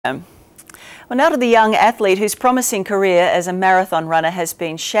Well, now to the young athlete whose promising career as a marathon runner has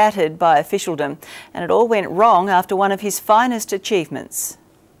been shattered by officialdom, and it all went wrong after one of his finest achievements.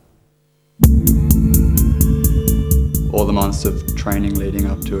 All the months of training leading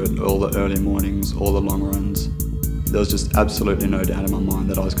up to it, all the early mornings, all the long runs, there was just absolutely no doubt in my mind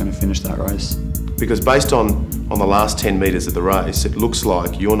that I was going to finish that race. Because based on the last 10 metres of the race, it looks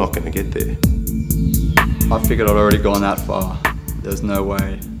like you're not going to get there. I figured I'd already gone that far. There's no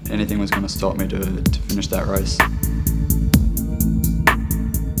way anything was going to stop me to finish that race.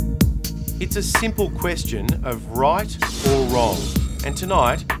 It's a simple question of right or wrong, and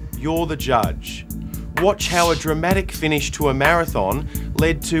tonight you're the judge. Watch how a dramatic finish to a marathon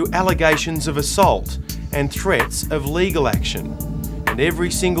led to allegations of assault and threats of legal action, and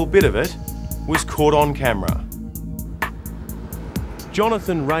every single bit of it was caught on camera.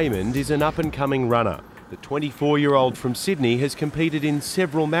 Jonathan Raymond is an up-and-coming runner. The 24-year-old from Sydney has competed in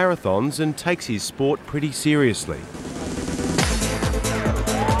several marathons and takes his sport pretty seriously.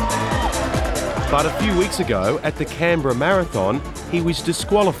 But a few weeks ago at the Canberra Marathon, he was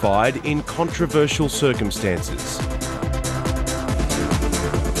disqualified in controversial circumstances.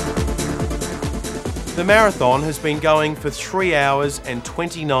 The marathon has been going for 3 hours and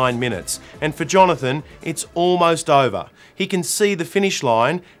 29 minutes, and for Jonathan, it's almost over. He can see the finish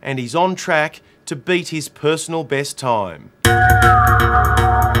line and he's on track to beat his personal best time. About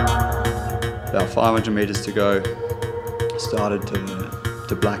 500 metres to go, started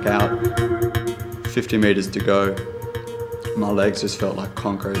to black out. 50 metres to go, my legs just felt like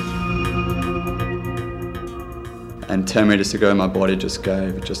concrete. And 10 metres to go, my body just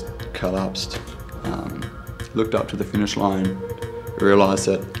gave, it just collapsed. Looked up to the finish line, realised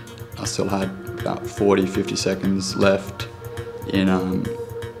that I still had about 40-50 seconds left in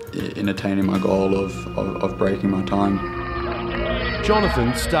attaining my goal of breaking my time.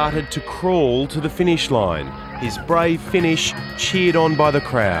 Jonathan started to crawl to the finish line. His brave finish cheered on by the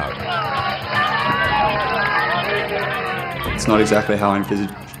crowd. It's not exactly how I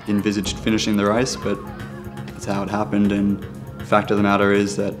envisaged finishing the race, but it's how it happened, and the fact of the matter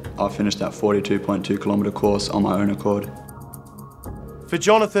is that I finished that 42.2 kilometre course on my own accord. For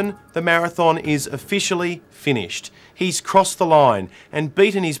Jonathan, the marathon is officially finished. He's crossed the line and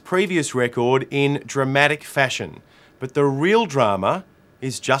beaten his previous record in dramatic fashion. But the real drama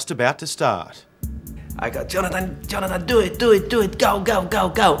is just about to start. I go, Jonathan, do it, go, go, go,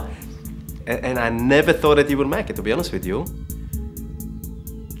 go. And I never thought that he would make it, to be honest with you.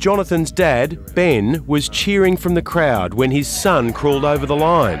 Jonathan's dad, Ben, was cheering from the crowd when his son crawled over the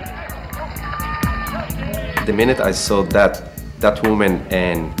line. The minute I saw that woman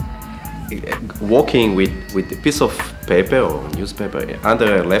and walking with a piece of paper or newspaper under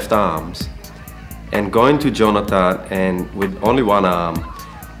her left arms and going to Jonathan, and with only one arm,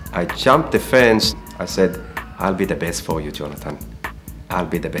 I jumped the fence. I said, I'll be the best for you, Jonathan. I'll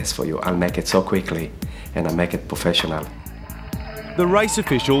be the best for you. I'll make it so quickly and I'll make it professional. The race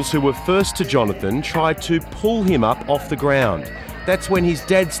officials who were first to Jonathan tried to pull him up off the ground. That's when his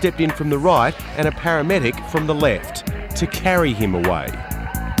dad stepped in from the right and a paramedic from the left to carry him away.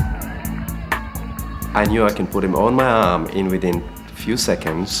 I knew I can put him on my arm in within a few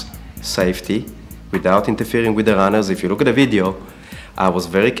seconds, safety, without interfering with the runners. If you look at the video, I was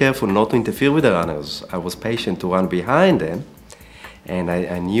very careful not to interfere with the runners. I was patient to run behind them, and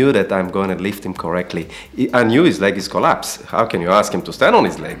I knew that I'm going to lift him correctly. I knew his leg is collapsed. How can you ask him to stand on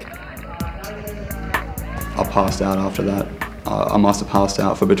his leg? I passed out after that. I must have passed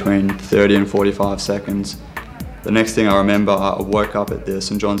out for between 30 and 45 seconds. The next thing I remember, I woke up at the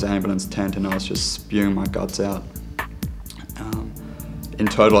St John's ambulance tent and I was just spewing my guts out. In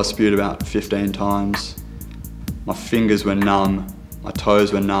total, I spewed about 15 times. My fingers were numb, my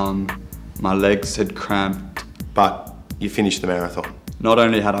toes were numb, my legs had cramped. But you finished the marathon. Not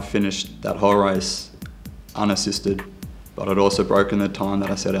only had I finished that whole race unassisted, but I'd also broken the time that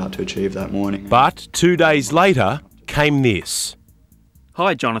I set out to achieve that morning. But 2 days later came this.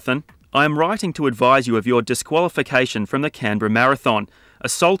 Hi, Jonathan. I am writing to advise you of your disqualification from the Canberra Marathon.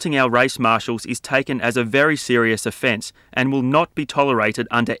 Assaulting our race marshals is taken as a very serious offence and will not be tolerated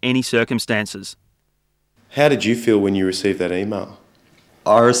under any circumstances. How did you feel when you received that email?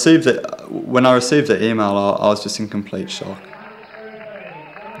 When I received the email, I was just in complete shock.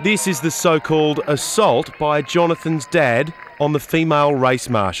 This is the so-called assault by Jonathan's dad on the female race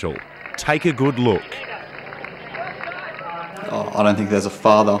marshal. Take a good look. I don't think there's a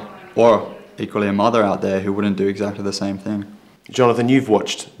father or equally a mother out there who wouldn't do exactly the same thing. Jonathan, you've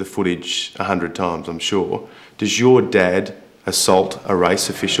watched the footage 100 times, I'm sure. Does your dad assault a race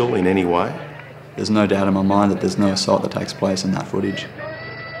official in any way? There's no doubt in my mind that there's no assault that takes place in that footage.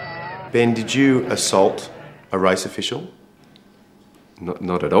 Ben, did you assault a race official?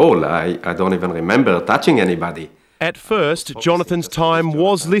 Not at all. I don't even remember touching anybody. At first, Jonathan's time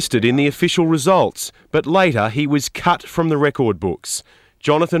was listed in the official results, but later he was cut from the record books.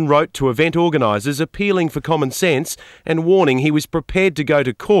 Jonathan wrote to event organisers appealing for common sense and warning he was prepared to go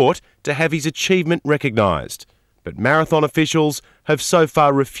to court to have his achievement recognised. But marathon officials have so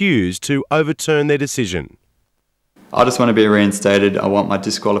far refused to overturn their decision. I just want to be reinstated. I want my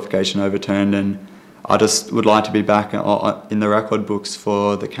disqualification overturned, and I just would like to be back in the record books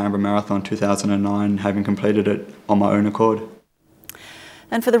for the Canberra Marathon 2009, having completed it on my own accord.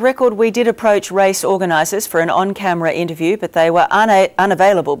 And for the record, we did approach race organisers for an on-camera interview, but they were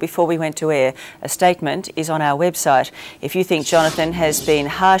unavailable before we went to air. A statement is on our website. If you think Jonathan has been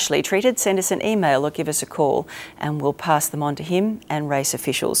harshly treated, send us an email or give us a call, and we'll pass them on to him and race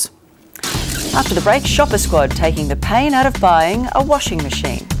officials. After the break, Shopper Squad taking the pain out of buying a washing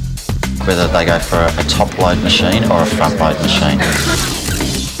machine. Whether they go for a top load machine or a front load machine.